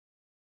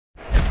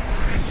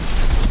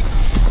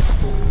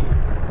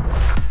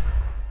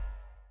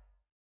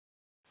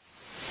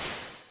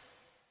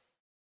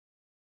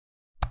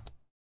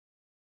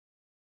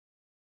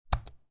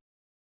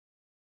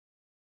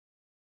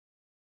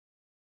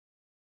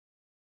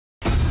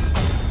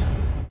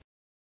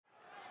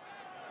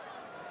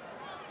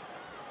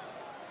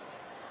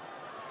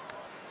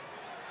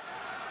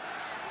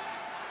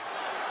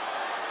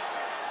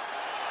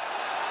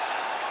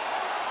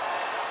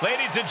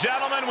Ladies and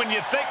gentlemen, when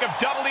you think of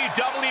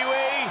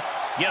WWE,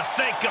 you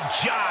think of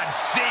John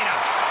Cena.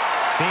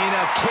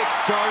 Cena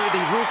kick-started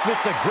the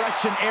ruthless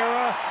aggression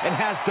era and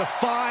has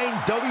defined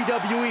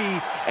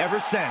WWE ever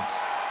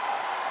since.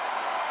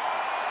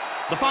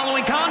 The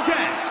following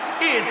contest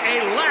is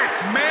a last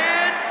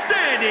man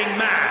standing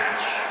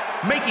match.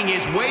 Making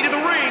his way to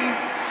the ring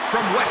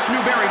from West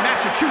Newbury,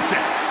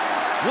 Massachusetts,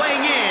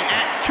 weighing in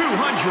at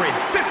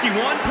 251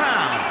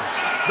 pounds,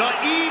 the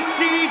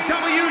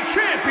ECW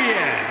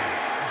champion,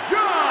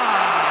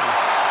 John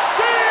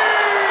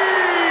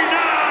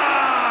Cena!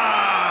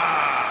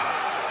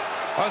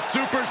 A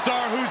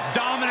superstar whose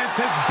dominance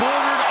has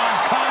bordered on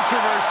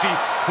controversy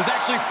has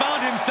actually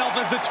found himself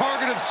as the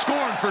target of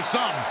scorn for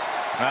some.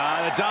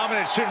 The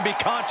dominance shouldn't be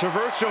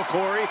controversial,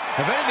 Corey.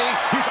 If anything,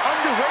 he's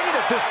underrated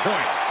at this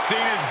point.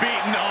 Cena's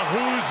beaten a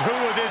who's who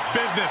of this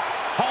business.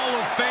 Hall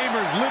of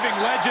Famers, living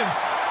legends,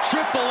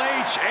 Triple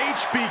H,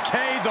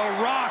 HBK, The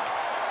Rock.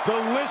 The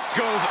list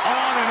goes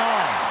on and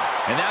on.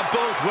 And that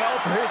bodes well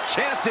for his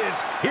chances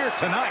here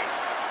tonight.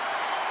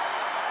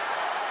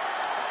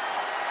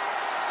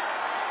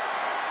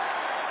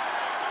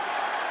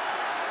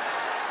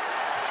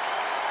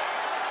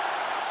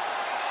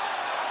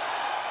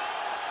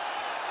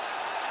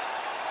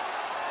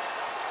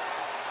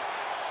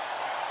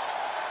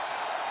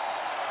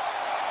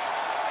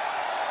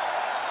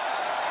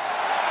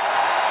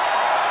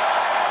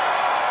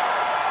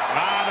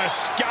 The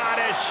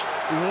Scottish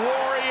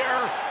Warrior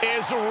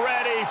is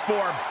ready for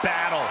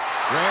battle.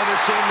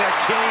 Brandishing the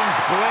King's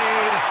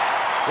Blade.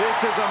 This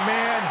is a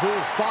man who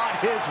fought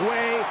his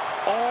way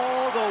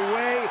all the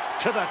way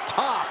to the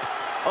top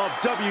of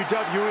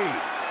WWE.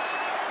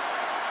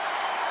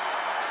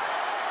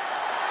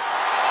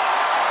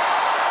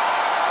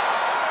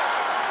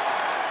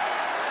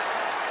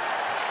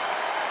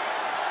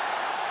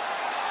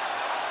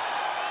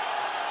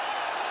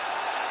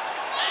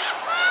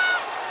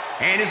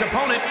 And his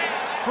opponent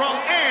from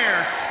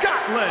Ayr,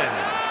 Scotland,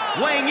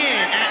 weighing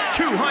in at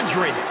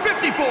 254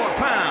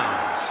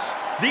 pounds,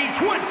 the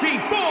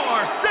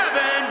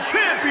 24/7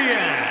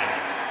 champion,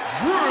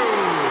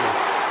 Drew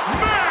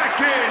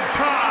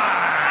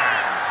McIntyre.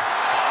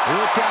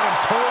 Look at him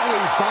totally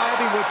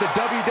vibing with the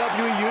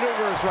WWE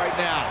Universe right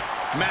now.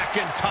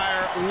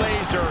 McIntyre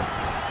laser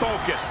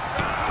focused.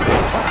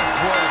 Big time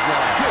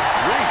clothesline. Good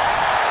grief.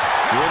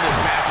 You win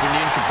this match when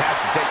you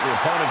incapacitate your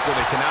opponent so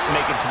they cannot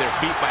make it to their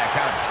feet by a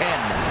count of 10.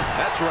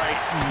 That's right.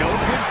 No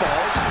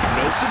pinfalls,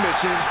 no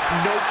submissions,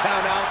 no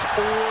countouts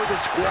or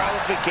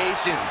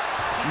disqualifications.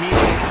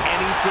 Meaning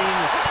anything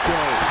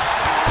goes.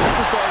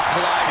 Superstars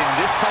collide in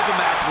this type of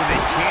match when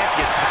they can't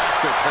get past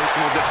their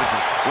personal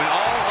differences, when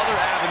all other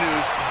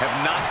avenues have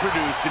not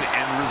produced an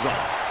end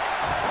result.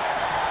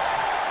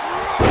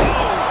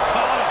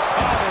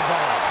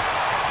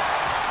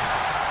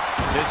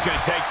 This is going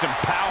to take some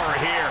power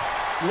here.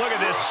 Look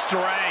at this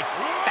strength.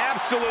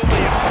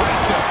 Absolutely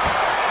impressive.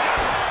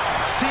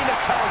 Cena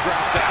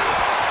telegraphed that.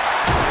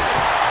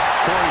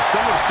 Corey,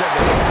 someone said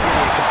that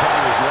getting a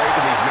competitor's leg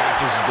in these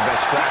matches is the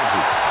best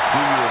strategy. Do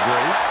you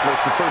agree? Well,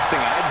 it's the first thing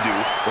I'd do.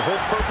 The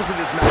whole purpose of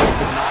this match is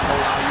to not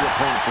allow your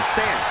opponent to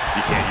stand.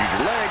 You can't use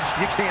your legs,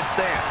 you can't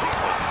stand.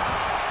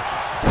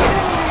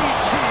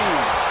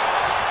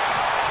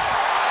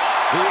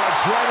 The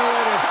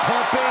adrenaline is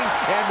pumping,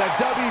 and the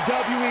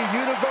WWE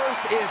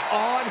Universe is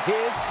on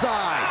his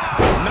side.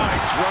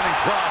 Nice running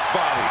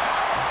crossbody.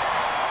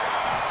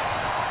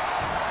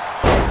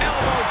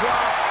 Elbow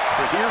drop.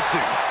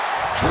 Piercing.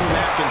 Drew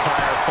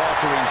McIntyre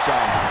faltering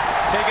some.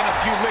 Taking a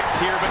few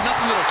licks here, but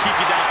nothing that'll keep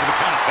you down for the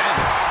count of 10.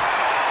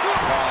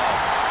 Oh,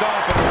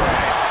 stomping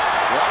away.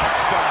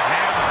 Rocks the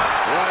hammer.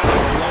 Right on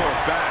the lower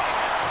back.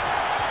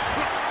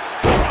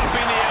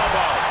 Dropping the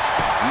elbow.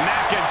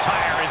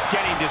 McIntyre is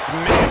getting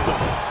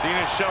dismantled.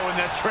 Cena showing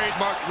that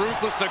trademark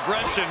ruthless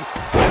aggression.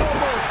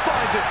 Elbow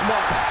finds its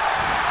mark.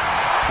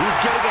 He's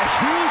getting a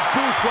huge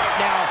boost right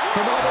now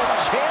from all those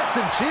chants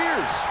and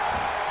cheers.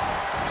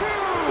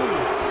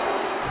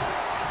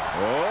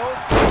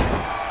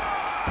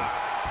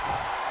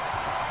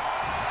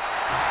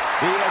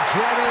 The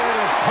adrenaline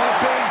is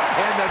pumping,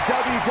 and the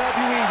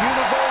WWE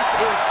Universe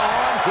is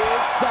on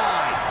his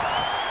side.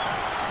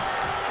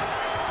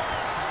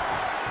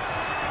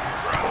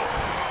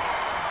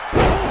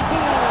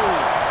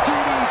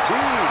 DDT.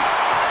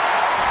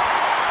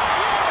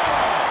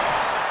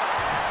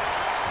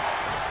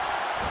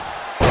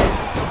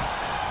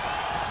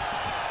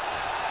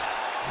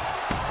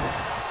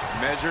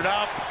 Measured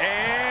up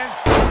and...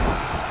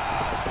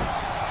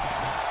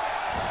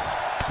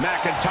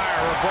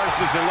 McIntyre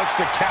reverses and looks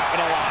to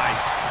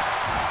capitalize.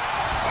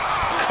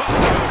 Caught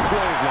with a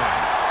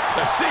clothesline.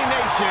 The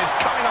C-Nation is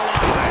coming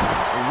alive.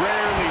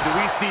 Rarely do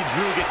we see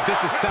Drew get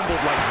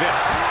disassembled like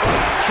this.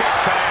 Kick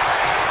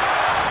connects.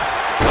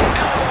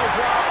 Elbow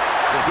drop.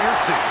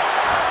 Piercing.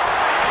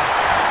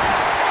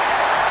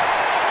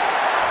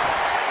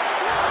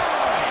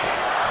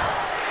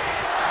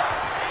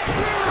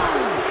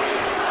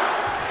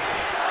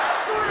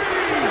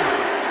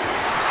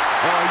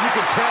 Oh, you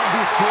can tell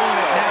he's feeling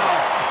it now.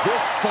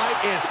 This fight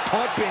is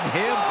pumping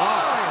him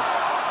up.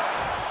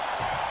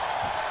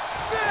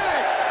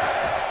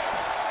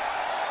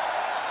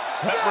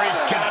 Referee's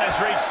count has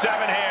reached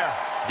 7 here.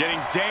 Getting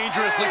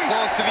dangerously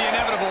close to the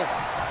inevitable.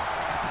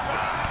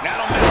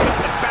 That'll mess up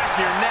the back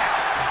of your neck.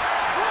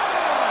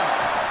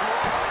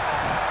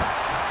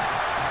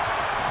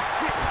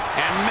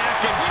 And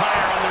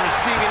McIntyre on the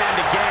receiving end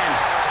again.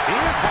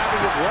 Cena's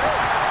having it way.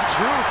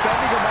 Drew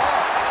fending him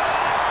off.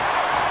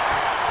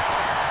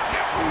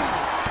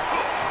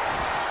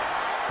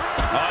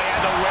 Oh, he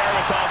had the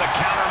wherewithal to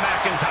counter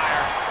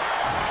McIntyre.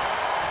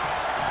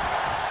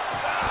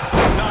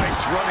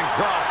 Nice running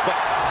cross, but...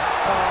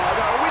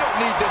 no, we don't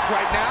need this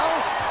right now.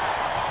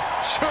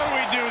 Sure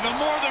we do. The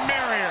more the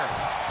merrier.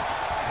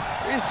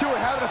 These two are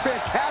having a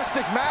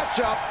fantastic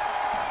matchup.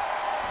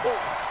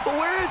 But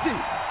where is he?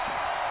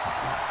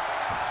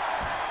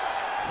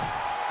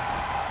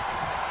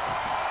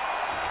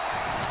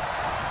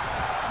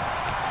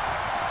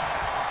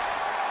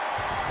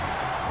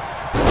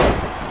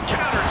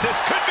 Counters. This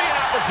could be an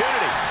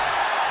opportunity.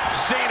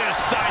 Cena's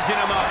sizing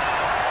him up.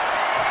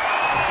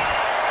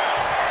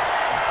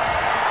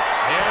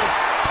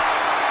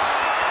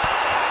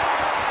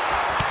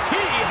 He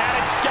had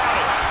it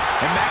scouted.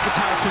 And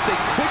McIntyre puts a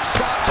quick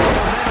stop to the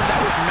momentum that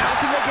was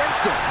mounting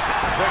against him.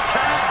 The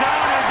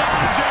countdown is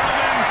on,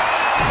 gentlemen.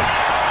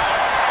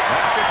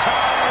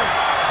 McIntyre,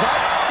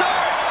 successor.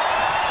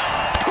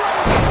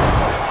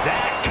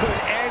 That could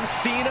end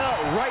Cena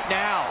right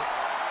now.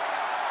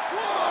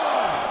 1,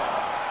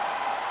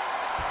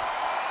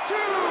 2,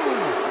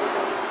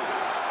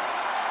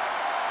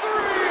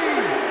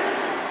 3,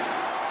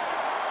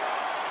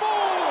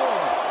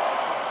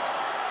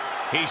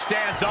 4. He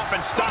stands up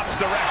and stops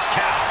the ref's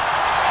count.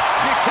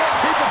 You can't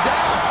keep him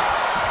down.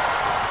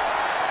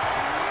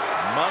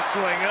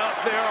 Muscling up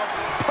there.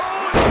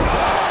 Oh,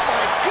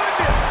 my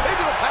goodness.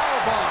 Into the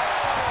powerbomb.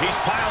 He's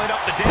piling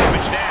up the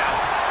damage now.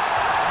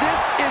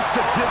 This is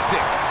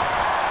sadistic.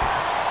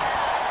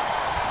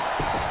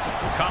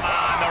 Come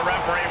on, the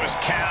referee was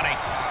counting.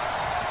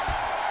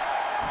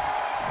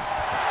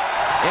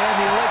 And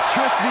the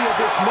electricity of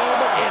this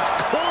moment is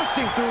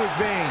coursing through his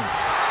veins.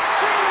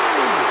 2,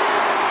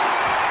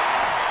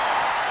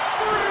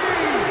 3,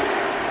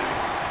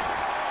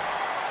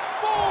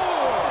 4.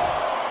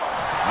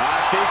 I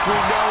think we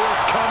know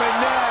what's coming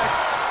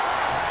next.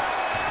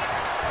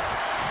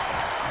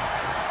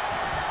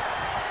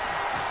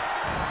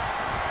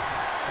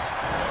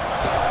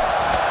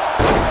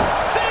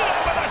 Cena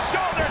with a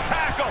shoulder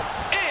tackle.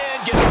 And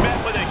gets met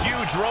with a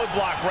huge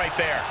roadblock right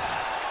there.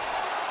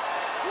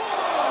 1,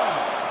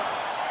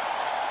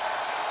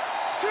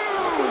 2,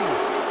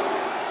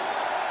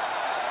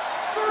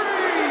 3.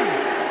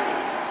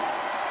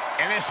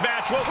 And this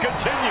match will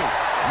continue.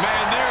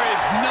 Man, there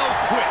is no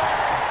quit.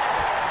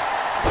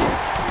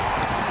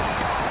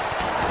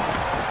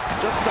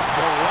 Just a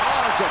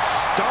barrage of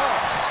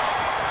stomps.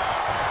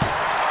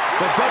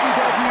 The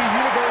WWE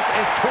Universe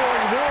is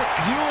pouring more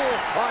fuel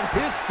on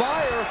his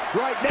fire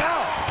right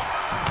now.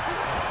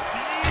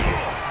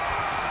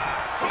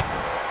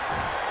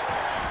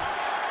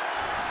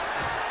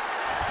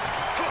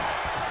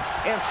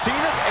 And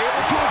Cena's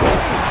able to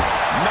evade.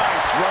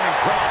 Nice running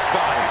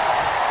crossbody.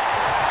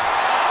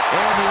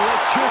 And the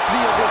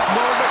electricity of this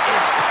moment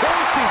is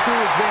coursing through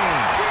his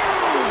veins. 2.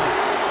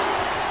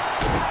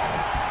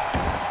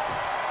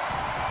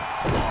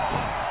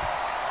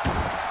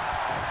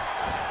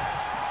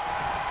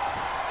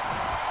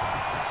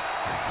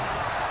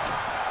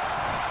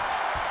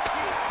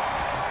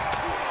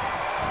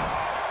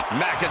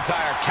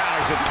 McIntyre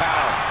counters his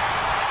power.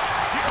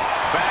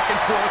 Back and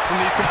forth from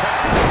these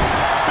competitors.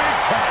 Big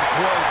time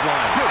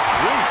clothesline. Good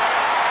grief.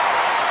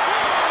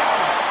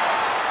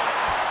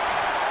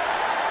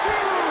 2.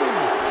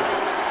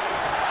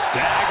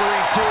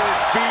 Staggering to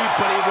his feet,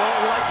 but he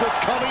won't like what's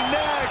coming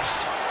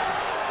next.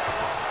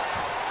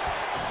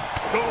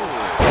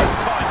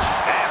 Punch.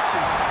 Has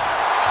to.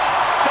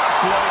 Stop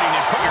gloating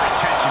and put your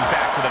attention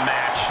back to the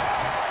match.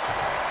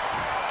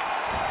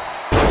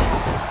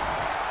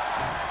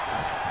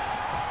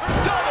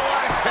 Double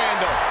axe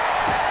handle.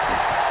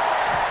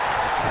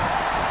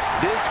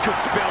 This could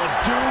spell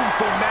doom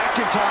for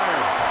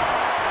McIntyre.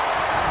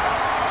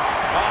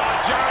 Oh,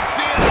 John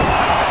Cena.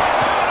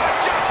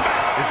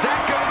 Adjustment. Is that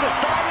going to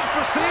decide it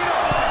for Cena?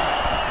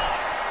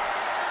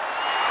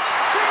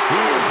 He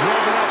is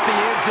revving up the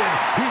engine.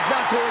 He's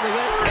not going to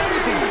let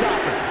anything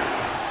stop him.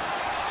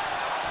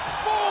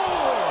 4,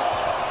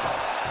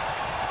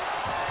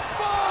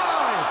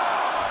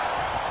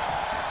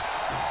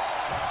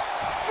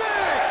 5,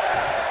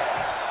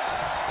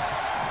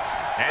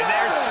 6. And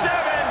there's 7.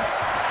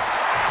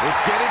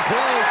 It's getting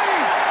close.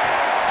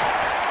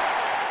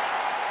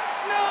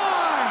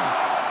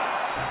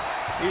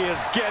 9. He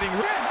is getting...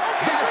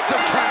 That's the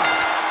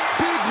count.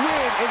 Big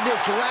win in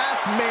this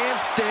last man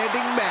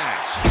standing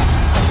match.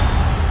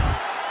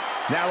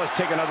 Now let's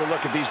take another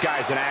look at these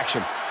guys in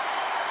action.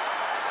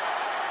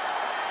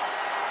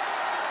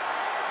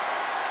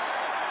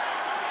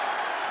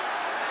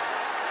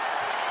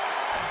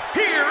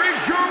 Here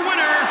is your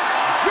winner,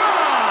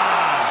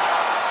 John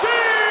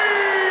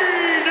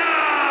Cena!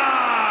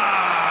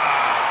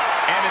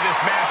 Ended this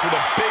match with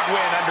a big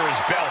win under his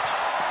belt.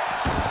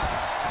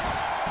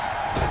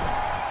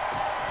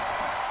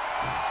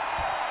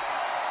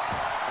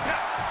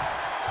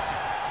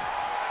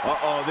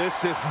 Oh,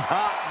 this is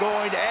not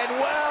going to end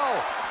well.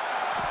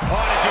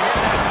 Oh, did you hear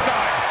that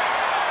thud?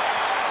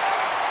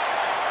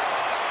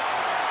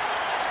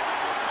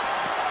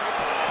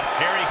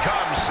 Here he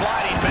comes,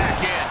 sliding back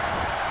in.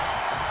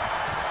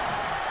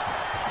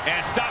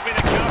 And stopping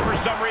the count for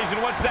some reason.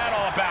 What's that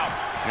all about?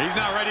 He's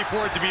not ready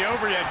for it to be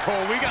over yet,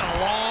 Cole. We got a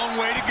long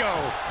way to go.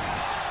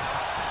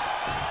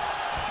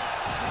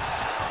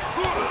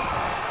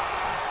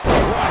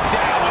 Brought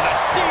down with a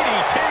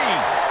DDT.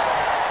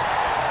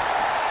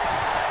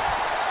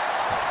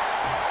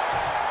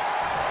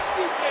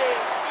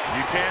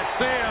 You can't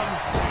see him.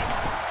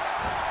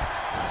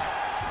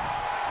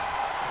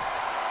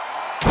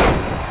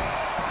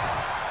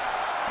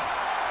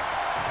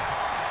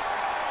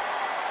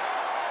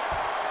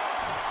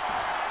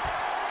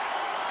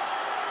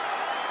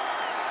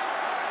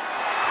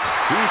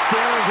 He's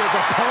staring his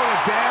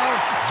opponent down,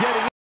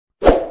 getting